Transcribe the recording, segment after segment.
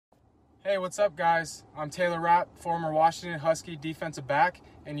Hey, what's up, guys? I'm Taylor Rapp, former Washington Husky defensive back,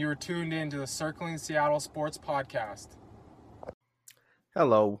 and you are tuned in to the Circling Seattle Sports Podcast.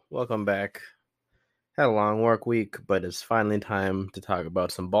 Hello, welcome back. Had a long work week, but it's finally time to talk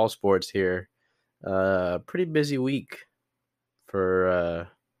about some ball sports here. Pretty busy week for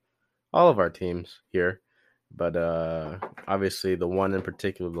all of our teams here, but obviously the one in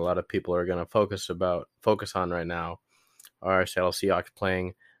particular that a lot of people are going to focus on right now are Seattle Seahawks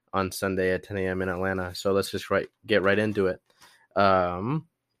playing on Sunday at 10 a.m. in Atlanta. So let's just get right into it.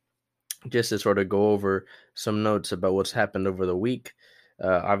 Just to sort of go over some notes about what's happened over the week.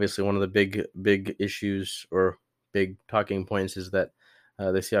 Obviously, one of the big issues or big talking points is that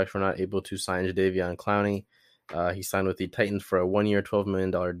the Seahawks were not able to sign Jadeveon Clowney. He signed with the Titans for a 1-year, $12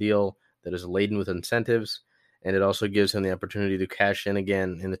 million deal that is laden with incentives, and it also gives him the opportunity to cash in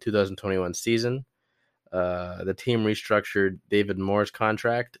again in the 2021 season. The team restructured David Moore's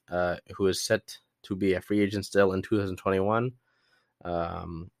contract, who is set to be a free agent still in 2021.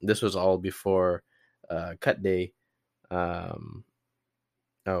 This was all before cut day. Oh,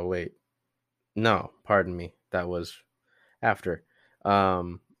 wait. No, pardon me. That was after.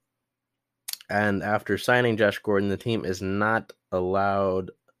 Um, and after signing Josh Gordon, the team is not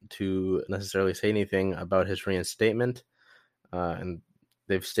allowed to necessarily say anything about his reinstatement. And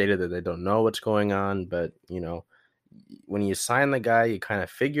they've stated that they don't know what's going on, but, when you sign the guy, you kind of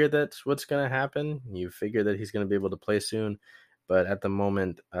figure that's what's going to happen. You figure that he's going to be able to play soon. But at the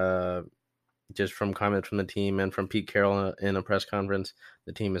moment, just from comments from the team and from Pete Carroll in a press conference,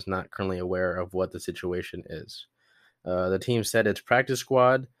 the team is not currently aware of what the situation is. The team said its practice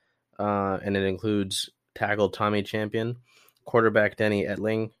squad, and it includes tackle Tommy Champion, quarterback Denny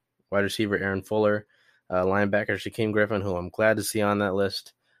Etling, wide receiver Aaron Fuller, linebacker Shaquem Griffin, who I'm glad to see on that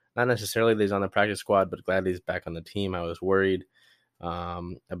list. Not necessarily that he's on the practice squad, but glad he's back on the team. I was worried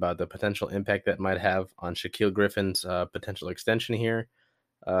about the potential impact that might have on Shaquille Griffin's potential extension here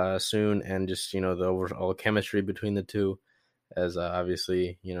soon, and just the overall chemistry between the two, as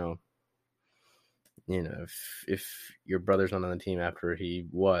obviously if your brother's not on the team after he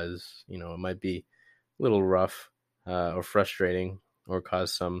was, it might be a little rough or frustrating or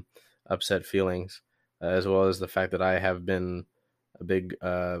cause some upset feelings, as well as the fact that I have been a big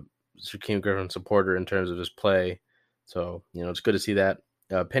Shaquem Griffin supporter in terms of his play. So it's good to see that.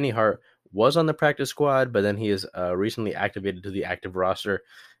 Penny Hart was on the practice squad, but then he is recently activated to the active roster,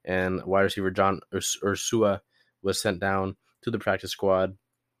 and wide receiver John Ursua was sent down to the practice squad.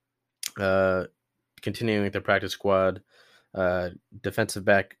 Continuing with the practice squad, defensive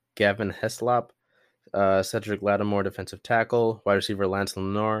back Gavin Heslop, Cedric Lattimore, defensive tackle, wide receiver Lance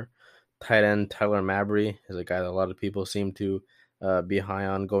Lenoir, tight end Tyler Mabry is a guy that a lot of people seem to be high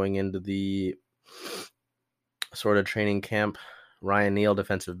on going into the sort of training camp. Ryan Neal,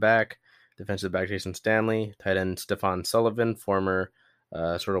 defensive back Jason Stanley, tight end Stephon Sullivan, former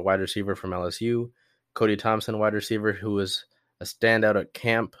sort of wide receiver from LSU, Cody Thompson, wide receiver, who was a standout at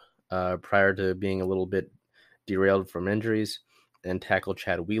camp prior to being a little bit derailed from injuries, and tackle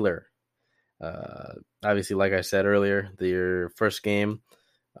Chad Wheeler. Obviously, like I said earlier, their first game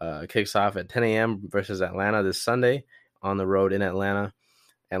kicks off at 10 a.m. versus Atlanta this Sunday on the road in Atlanta.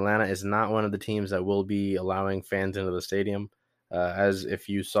 Atlanta is not one of the teams that will be allowing fans into the stadium. As if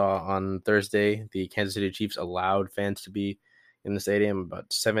you saw on Thursday, the Kansas City Chiefs allowed fans to be in the stadium,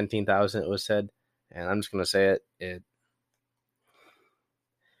 about 17,000 it was said. And I'm just going to say it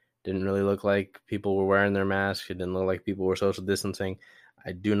didn't really look like people were wearing their masks. It didn't look like people were social distancing.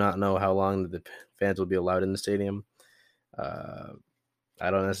 I do not know how long the fans will be allowed in the stadium. I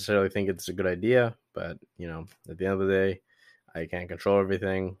don't necessarily think it's a good idea, but at the end of the day, I can't control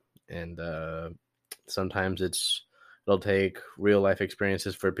everything, and sometimes it'll take real life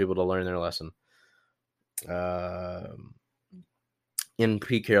experiences for people to learn their lesson. In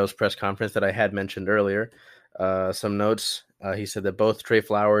Pete Carroll's press conference that I had mentioned earlier, some notes. He said that both Trey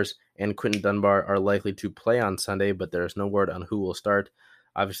Flowers and Quinton Dunbar are likely to play on Sunday, but there is no word on who will start.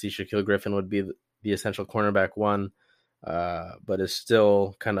 Obviously, Shaquille Griffin would be the essential cornerback one, but it's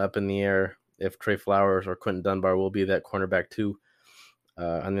still kind of up in the air if Trey Flowers or Quinton Dunbar will be that cornerback too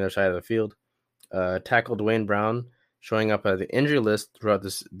on the other side of the field. Tackle Dwayne Brown showing up at the injury list throughout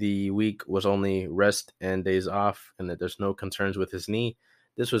the week was only rest and days off, and that there's no concerns with his knee.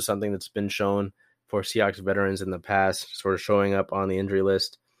 This was something that's been shown for Seahawks veterans in the past, sort of showing up on the injury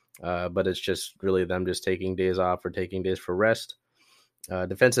list, but it's just really them just taking days off or taking days for rest.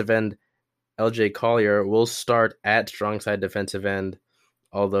 Defensive end LJ Collier will start at strong side defensive end,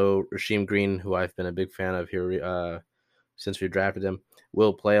 although Rasheem Green, who I've been a big fan of here since we drafted him,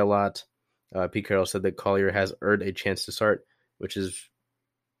 will play a lot. Pete Carroll said that Collier has earned a chance to start, which is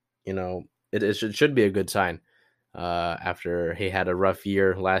it should be a good sign. After he had a rough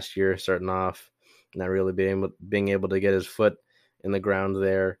year last year, starting off, not really being able to get his foot in the ground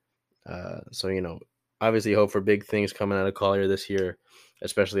there. So obviously hope for big things coming out of Collier this year,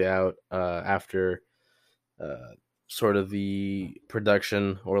 especially out after uh, sort of the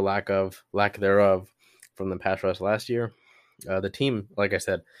production or lack thereof from the pass rush last year. The team, like I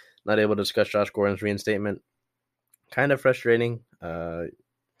said, not able to discuss Josh Gordon's reinstatement. Kind of frustrating. You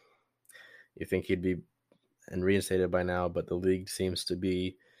think he'd be reinstated by now, but the league seems to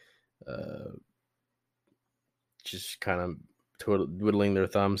be just kind of twiddling their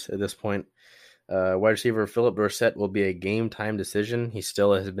thumbs at this point. Wide receiver Philip Dorsett will be a game time decision. He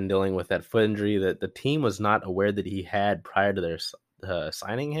still has been dealing with that foot injury that the team was not aware that he had prior to their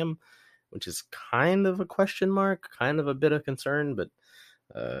signing him, which is kind of a question mark, kind of a bit of concern, but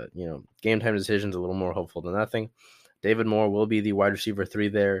game time decisions a little more hopeful than nothing. David Moore will be the wide receiver 3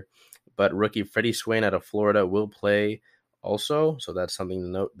 there, but rookie Freddie Swain out of Florida will play also, so that's something to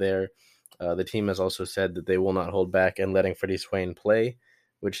note there. The team has also said that they will not hold back in letting Freddie Swain play,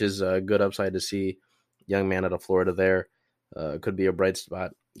 which is a good upside to see. Young man out of Florida there could be a bright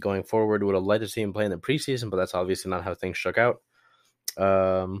spot going forward. Would have liked to see him play in the preseason, but that's obviously not how things shook out.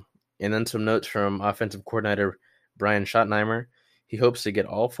 And then some notes from offensive coordinator Brian Schottenheimer. He hopes to get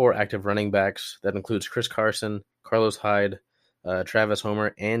all 4 active running backs, that includes Chris Carson, Carlos Hyde, Travis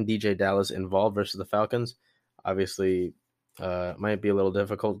Homer, and DJ Dallas involved versus the Falcons. Obviously, might be a little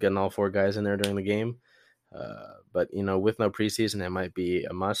difficult getting all 4 guys in there during the game. But, with no preseason, it might be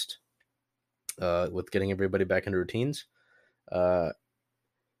a must with getting everybody back into routines. What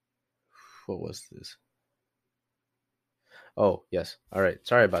was this? Oh, yes. All right.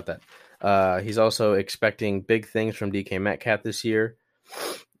 Sorry about that. He's also expecting big things from DK Metcalf this year.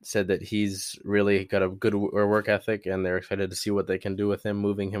 Said that he's really got a good work ethic, and they're excited to see what they can do with him,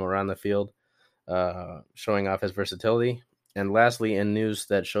 moving him around the field, showing off his versatility. And lastly, in news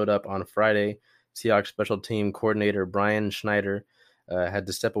that showed up on Friday, Seahawks special team coordinator Brian Schneider had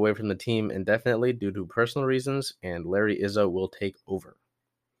to step away from the team indefinitely due to personal reasons, and Larry Izzo will take over.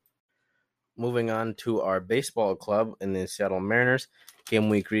 Moving on to our baseball club in the Seattle Mariners. Game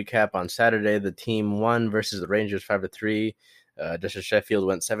week recap on Saturday. The team won versus the Rangers 5-3. Justin Sheffield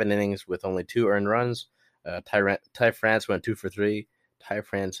went 7 innings with only 2 earned runs. Ty France went 2 for 3. Ty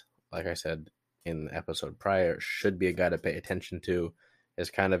France, like I said in the episode prior, should be a guy to pay attention to.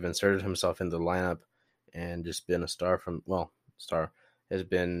 Has kind of inserted himself into the lineup and just been a has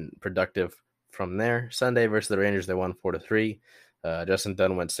been productive from there. Sunday versus the Rangers, they won 4-3. Justin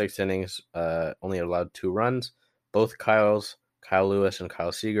Dunn went 6 innings, only allowed 2 runs. Both Kyle Lewis and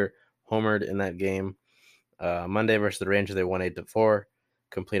Kyle Seager homered in that game. Monday versus the Rangers, they won 8-4,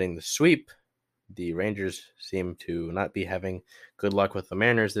 completing the sweep. The Rangers seem to not be having good luck with the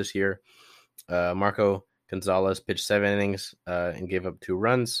Mariners this year. Marco Gonzalez pitched 7 innings and gave up 2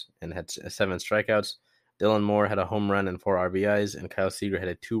 runs and had 7 strikeouts. Dylan Moore had a home run and 4 RBIs, and Kyle Seager had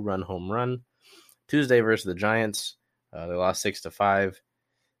a 2-run home run. Tuesday versus the Giants, they lost 6-5.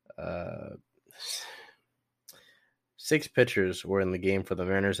 6 pitchers were in the game for the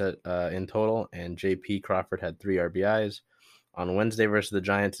Mariners in total, and J.P. Crawford had 3 RBIs. On Wednesday versus the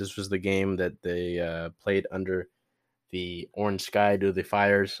Giants, this was the game that they played under the orange sky due to the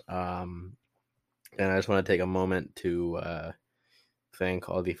fires. And I just want to take a moment to thank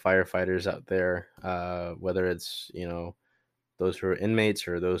all the firefighters out there, whether it's, those who are inmates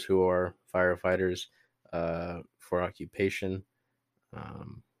or those who are firefighters for occupation.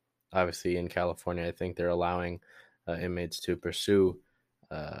 Obviously, in California, I think they're allowing inmates to pursue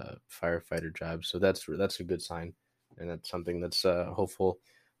firefighter jobs. So that's a good sign. And that's something that's hopeful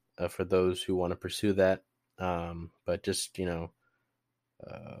for those who want to pursue that. But just, I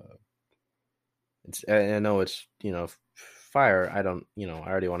know it's, fire. I don't, I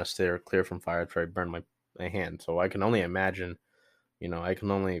already want to steer clear from fire after I burn my hand. So I can only imagine, like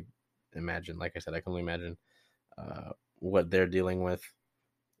I said, I can only imagine what they're dealing with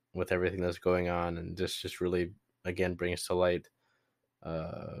everything that's going on. And just really, again, brings to light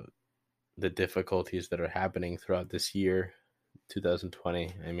the difficulties that are happening throughout this year,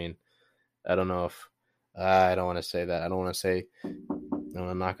 2020. I mean, I don't know if I don't want to say that. I don't want to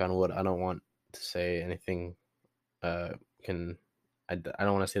knock on wood. I don't want to say anything. I don't want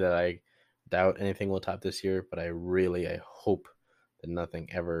to say that I doubt anything will top this year, but I hope that nothing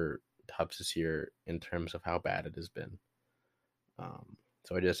ever tops this year in terms of how bad it has been.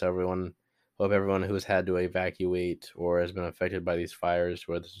 So I just hope everyone who has had to evacuate or has been affected by these fires,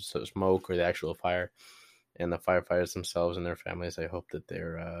 whether it's smoke or the actual fire, and the firefighters themselves and their families, I hope that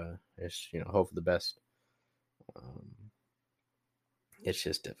they're hope for the best. it's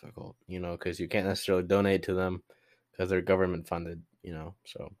just difficult, because you can't necessarily donate to them because they're government funded,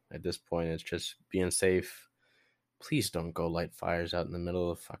 So at this point, it's just being safe. Please don't go light fires out in the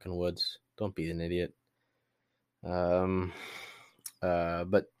middle of fucking woods. Don't be an idiot.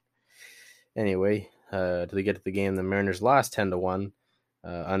 But anyway, to get to the game, the Mariners lost 10-1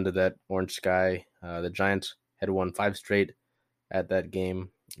 under that orange sky. The Giants had won 5 straight at that game.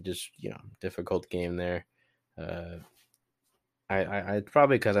 Just difficult game there. I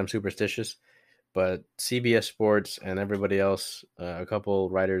probably because I'm superstitious, but CBS Sports and everybody else, a couple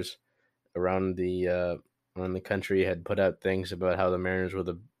writers around the country had put out things about how the Mariners were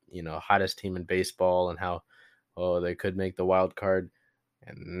the hottest team in baseball and how they could make the wild card,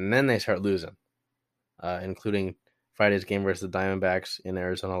 and then they start losing, including Friday's game versus the Diamondbacks in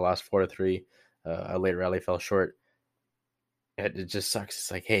Arizona, lost 4-3. A late rally fell short. It just sucks. It's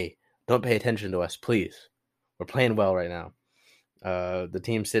like, hey, don't pay attention to us, please. We're playing well right now. The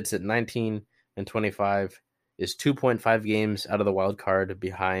team sits at 19-25, is 2.5 games out of the wild card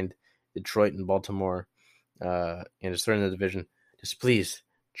behind Detroit and Baltimore, and is third in the division. Just please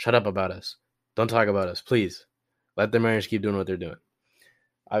shut up about us. Don't talk about us, please. Let the Mariners keep doing what they're doing.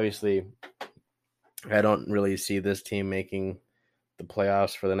 Obviously, I don't really see this team making the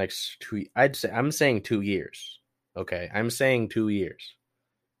playoffs for the next 2. I'm saying 2 years. Okay, I'm saying 2 years,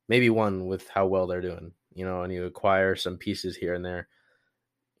 maybe 1 with how well they're doing. And you acquire some pieces here and there,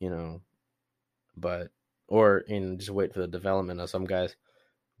 but just wait for the development of some guys.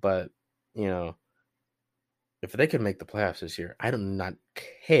 But if they could make the playoffs this year, I do not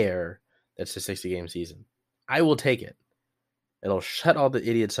care. That's a 60-game season. I will take it. It'll shut all the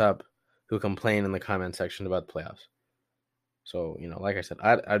idiots up who complain in the comment section about the playoffs. So, like I said,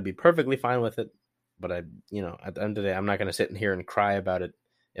 I'd be perfectly fine with it. But at the end of the day, I'm not going to sit in here and cry about it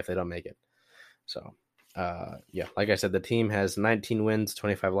if they don't make it. So, like I said, the team has 19 wins,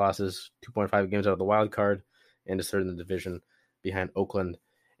 25 losses, 2.5 games out of the wild card, and is third in the division behind Oakland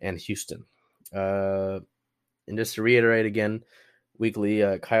and Houston. And just to reiterate again, weekly,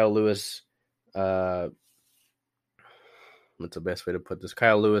 Kyle Lewis, what's the best way to put this?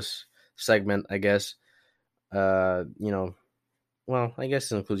 Kyle Lewis segment, I guess. I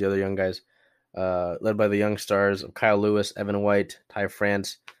guess it includes the other young guys, led by the young stars of Kyle Lewis, Evan White, Ty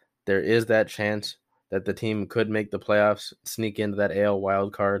France. There is that chance that the team could make the playoffs, sneak into that AL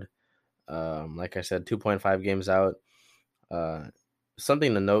wild card. Like I said, 2.5 games out.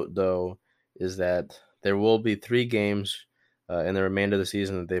 Something to note, though, is that there will be 3 games in the remainder of the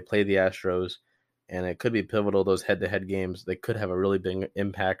season that they play the Astros, and it could be pivotal, those head-to-head games. They could have a really big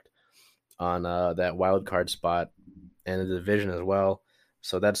impact on that wild card spot and the division as well.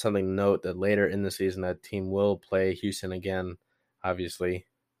 So that's something to note, that later in the season that team will play Houston again, obviously,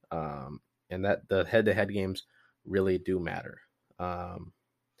 and that the head-to-head games really do matter. And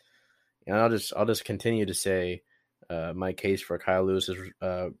I'll just continue to say my case for Kyle Lewis's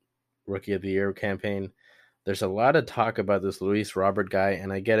Rookie of the Year campaign. There's a lot of talk about this Luis Robert guy,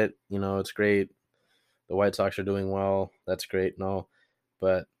 and I get it. It's great. The White Sox are doing well. That's great and all.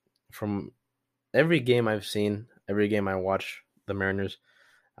 But from every game I've seen, every game I watch the Mariners,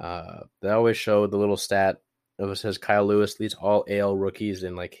 they always show the little stat. It says Kyle Lewis leads all AL rookies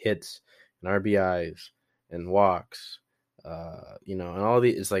in like hits and RBIs and walks. And all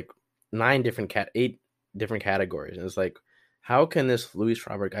these, it's like 8 different categories. And it's like, how can this Luis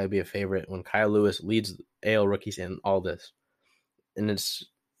Robert guy be a favorite when Kyle Lewis leads AL rookies in all this? And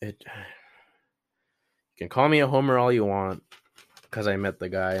you can call me a homer all you want because I met the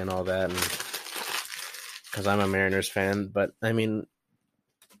guy and all that, and because I'm a Mariners fan. But I mean,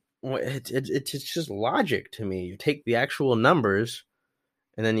 it's just logic to me. You take the actual numbers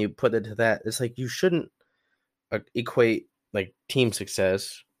and then you put it to that. It's like you shouldn't equate like team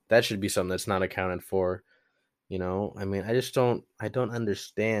success. That should be something that's not accounted for. I mean, I don't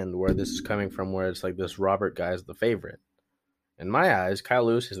understand where this is coming from, where it's like this Robert guy is the favorite. In my eyes, Kyle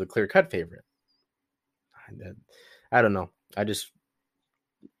Lewis is the clear-cut favorite. I don't know. I just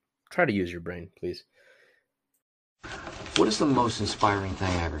try to use your brain, please. What is the most inspiring thing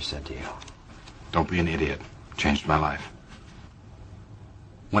I ever said to you? Don't be an idiot. Changed my life.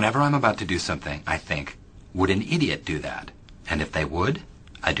 Whenever I'm about to do something, I think, would an idiot do that? And if they would,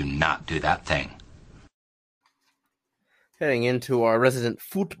 I do not do that thing. Heading into our resident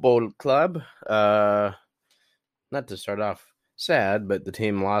football club. Not to start off sad, but the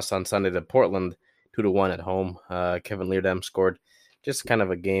team lost on Sunday to Portland 2-1 at home. Kevin Leerdam scored. Just kind of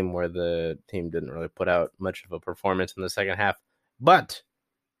a game where the team didn't really put out much of a performance in the second half. But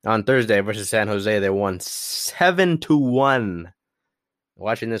on Thursday versus San Jose, they won 7-1.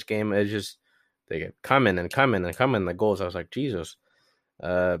 Watching this game, it's just they kept coming and coming and coming, the goals. I was like, Jesus.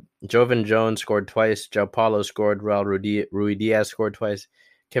 Jovan Jones scored twice. João Paulo scored. Raul Rui Diaz scored twice.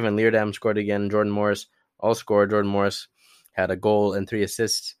 Kevin Leerdam scored again. Jordan Morris all scored. Jordan Morris had a goal and 3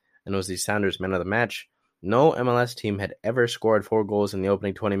 assists and was the Sounders man of the match. No MLS team had ever scored 4 goals in the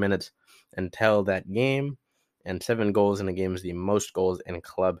opening 20 minutes until that game, and 7 goals in a game is the most goals in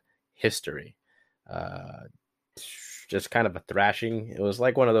club history. Just kind of a thrashing. It was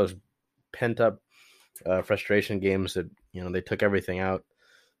like one of those pent-up frustration games that, they took everything out.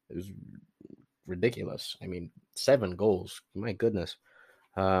 It was ridiculous. I mean, 7 goals. My goodness.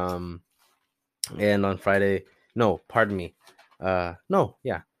 And on Friday, on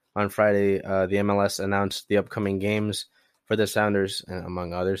Friday, the MLS announced the upcoming games for the Sounders,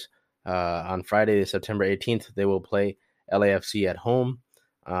 among others. On Friday, September 18th, they will play LAFC at home.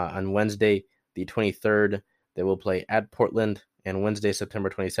 On Wednesday, the 23rd, they will play at Portland. And Wednesday, September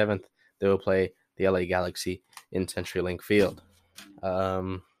 27th, they will play the LA Galaxy in CenturyLink Field.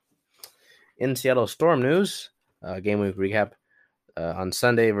 In Seattle Storm news, game week recap. On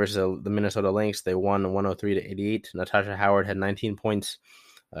Sunday versus the Minnesota Lynx, they won 103-88. Natasha Howard had 19 points.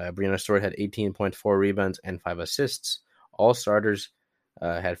 Brianna Stewart had 18.4 rebounds and 5 assists. All starters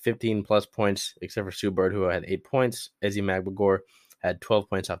had 15-plus points, except for Sue Bird, who had 8 points. Ezi Magbagor had 12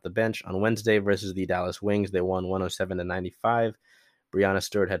 points off the bench. On Wednesday versus the Dallas Wings, they won 107-95. Brianna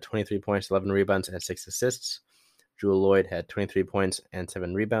Stewart had 23 points, 11 rebounds, and 6 assists. Jewel Lloyd had 23 points and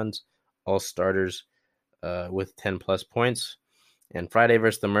 7 rebounds. All starters with 10-plus points. And Friday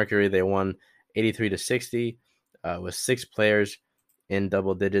versus the Mercury, they won 83-60 with 6 players in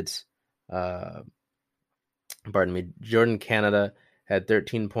double digits. Jordan Canada had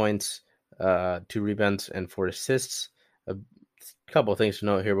 13 points, 2 rebounds, and 4 assists. A couple of things to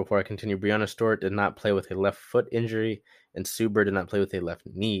note here before I continue. Brianna Stewart did not play with a left foot injury, and Sue Bird did not play with a left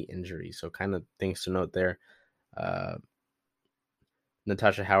knee injury. So kind of things to note there.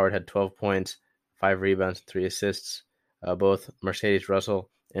 Natasha Howard had 12 points, 5 rebounds, 3 assists. Both Mercedes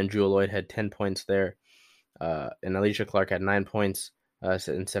Russell and Jewel Lloyd had 10 points there. And Alicia Clark had 9 points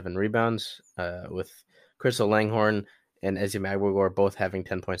and 7 rebounds, with Crystal Langhorn and Ezi Magbagor both having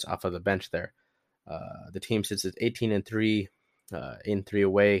 10 points off of the bench there. The team sits at 18-3, 8-3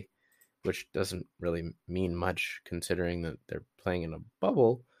 away, which doesn't really mean much considering that they're playing in a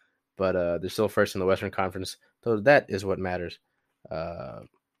bubble, but they're still first in the Western Conference, so that is what matters.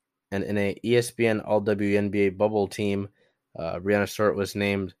 And in a ESPN All-WNBA bubble team, Brianna Stewart was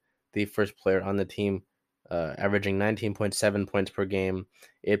named the first player on the team, averaging 19.7 points per game,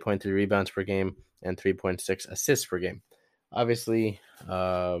 8.3 rebounds per game, and 3.6 assists per game. Obviously,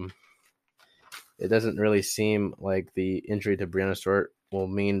 it doesn't really seem like the injury to Brianna Stewart will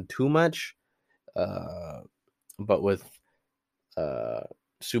mean too much, but with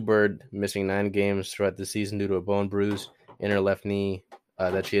Sue Bird missing 9 games throughout the season due to a bone bruise in her left knee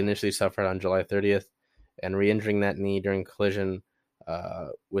that she initially suffered on July 30th, and re-injuring that knee during collision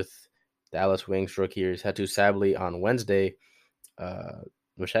with Dallas Wings rookie Satu Sabally on Wednesday,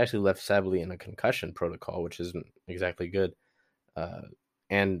 which actually left Sabally in a concussion protocol, which isn't exactly good.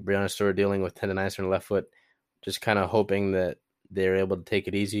 And Brianna Stewart dealing with tendonitis in her left foot, just kind of hoping that they're able to take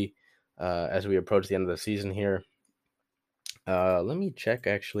it easy as we approach the end of the season here. Let me check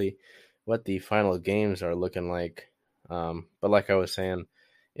actually what the final games are looking like. But like I was saying,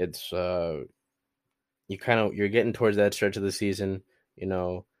 it's you're getting towards that stretch of the season.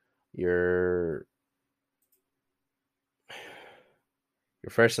 You're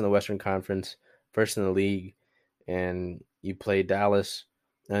first in the Western Conference, first in the league, and you play Dallas,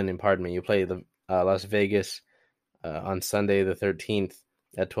 you play the Las Vegas on Sunday the 13th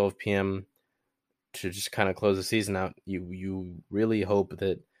at 12 p.m. to just kind of close the season out. You really hope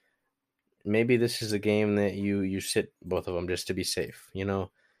that maybe this is a game that you sit both of them just to be safe. Your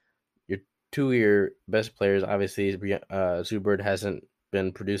 2 of your best players, obviously, Sue Bird hasn't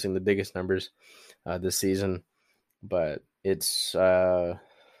been producing the biggest numbers this season, but it's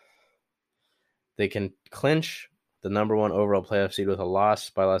they can clinch the number 1 overall playoff seed with a loss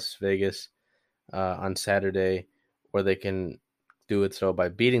by Las Vegas on Saturday, or they can do it so by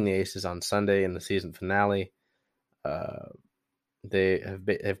beating the Aces on Sunday in the season finale. They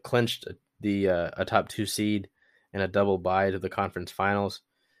have clinched a top 2 seed and a double bye to the conference finals,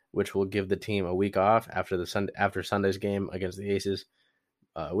 which will give the team a week off after Sunday's game against the Aces,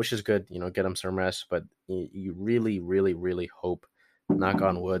 which is good. Get them some rest, but you really, really, really hope, knock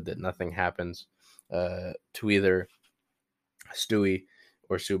on wood, that nothing happens to either Stewie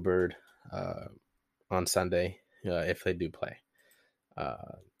or Sue Bird on Sunday if they do play.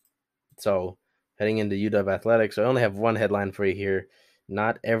 So heading into UW Athletics, I only have one headline for you here.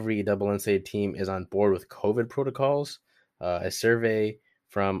 Not every NCAA team is on board with COVID protocols. A survey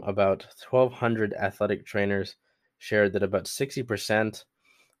from about 1,200 athletic trainers shared that about 60%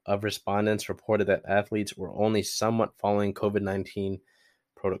 of respondents reported that athletes were only somewhat following COVID-19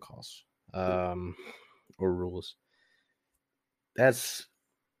 protocols or rules. That's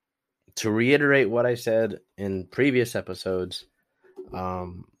to reiterate what I said in previous episodes.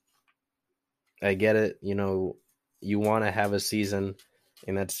 I get it. You want to have a season,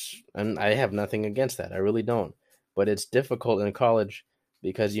 and I have nothing against that. I really don't. But it's difficult in college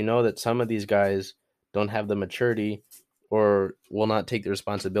because you know that some of these guys don't have the maturity or will not take the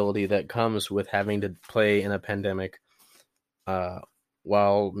responsibility that comes with having to play in a pandemic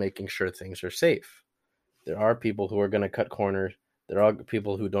while making sure things are safe. There are people who are going to cut corners. There are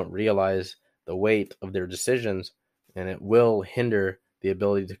people who don't realize the weight of their decisions, and it will hinder the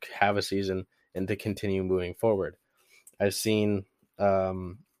ability to have a season and to continue moving forward. I've seen,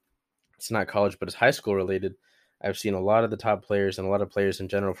 it's not college, but it's high school related. I've seen a lot of the top players and a lot of players in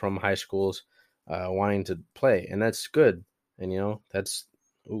general from high schools wanting to play, and that's good. And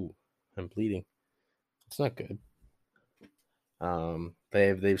I'm bleeding. It's not good.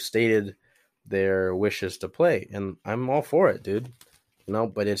 They've stated their wishes to play, and I'm all for it, dude.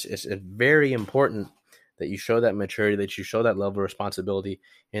 But it's very important that you show that maturity, that you show that level of responsibility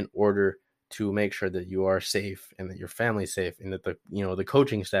in order to make sure that you are safe and that your family's safe and that the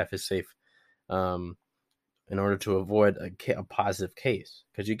coaching staff is safe, in order to avoid a positive case.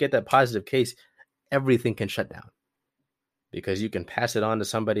 Because you get that positive case, everything can shut down because you can pass it on to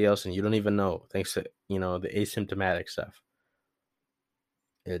somebody else and you don't even know, thanks to the asymptomatic stuff.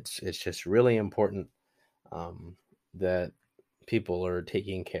 It's just really important that people are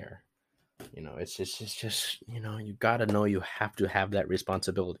taking care. It's just you gotta know you have to have that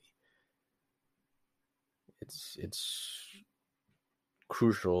responsibility. It's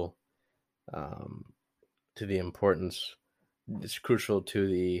crucial to the importance. It's crucial to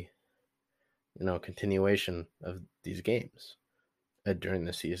the continuation of these games during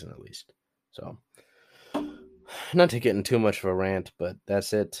the season, at least. So, not to get in too much of a rant, but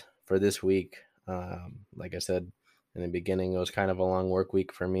that's it for this week. Like I said in the beginning, it was kind of a long work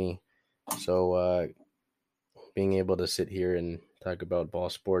week for me. So being able to sit here and talk about ball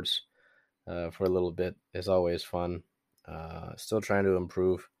sports for a little bit is always fun. Still trying to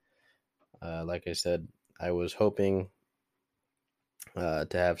improve. Like I said, I was hoping to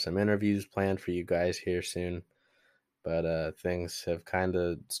have some interviews planned for you guys here soon, but things have kind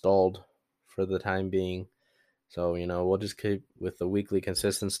of stalled for the time being. So, we'll just keep with the weekly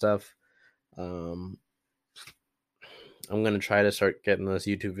consistent stuff. I'm going to try to start getting those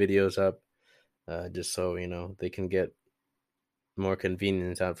YouTube videos up, just so, they can get more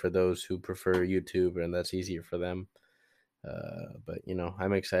convenience out for those who prefer YouTube and that's easier for them. But,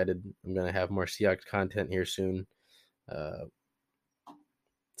 I'm excited. I'm going to have more Seahawks content here soon.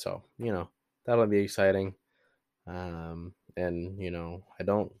 So, that'll be exciting. And, I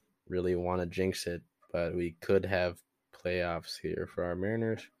don't really want to jinx it, but we could have playoffs here for our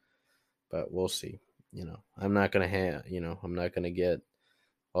Mariners, but we'll see. I'm not going to I'm not going to get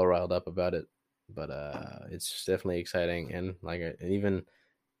all riled up about it, but it's definitely exciting. And even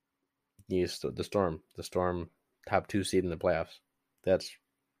the Storm top 2 seed in the playoffs, that's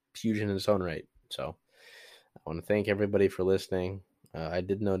huge in its own right. So I want to thank everybody for listening. I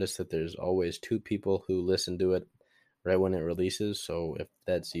did notice that there's always 2 people who listen to it right when it releases. So if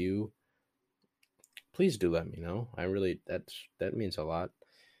that's you, please do let me know. That means a lot.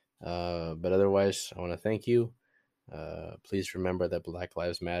 But otherwise, I want to thank you. Please remember that Black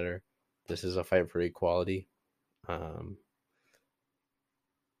Lives Matter. This is a fight for equality.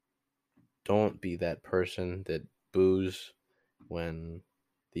 Don't be that person that boos when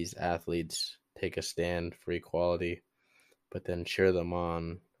these athletes take a stand for equality, but then cheer them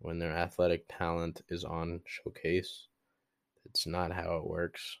on when their athletic talent is on showcase. It's not how it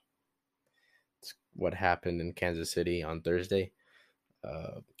works. It's what happened in Kansas City on Thursday.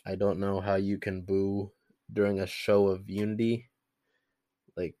 I don't know how you can boo during a show of unity,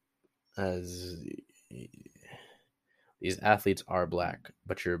 as these athletes are black,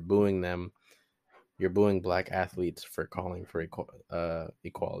 but you're booing them. You're booing black athletes for calling for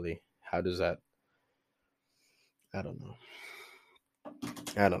equality. How does that? I don't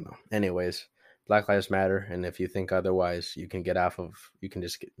know. Anyways, Black Lives Matter, and if you think otherwise, you can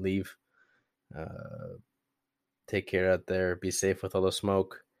just leave. Take care out there. Be safe with all the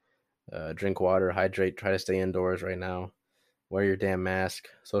smoke. Drink water, hydrate, try to stay indoors right now. Wear your damn mask,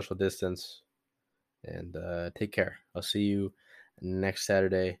 social distance, and take care. I'll see you next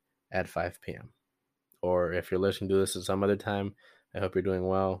Saturday at 5 p.m. Or if you're listening to this at some other time, I hope you're doing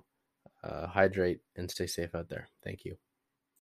well. Hydrate and stay safe out there. Thank you.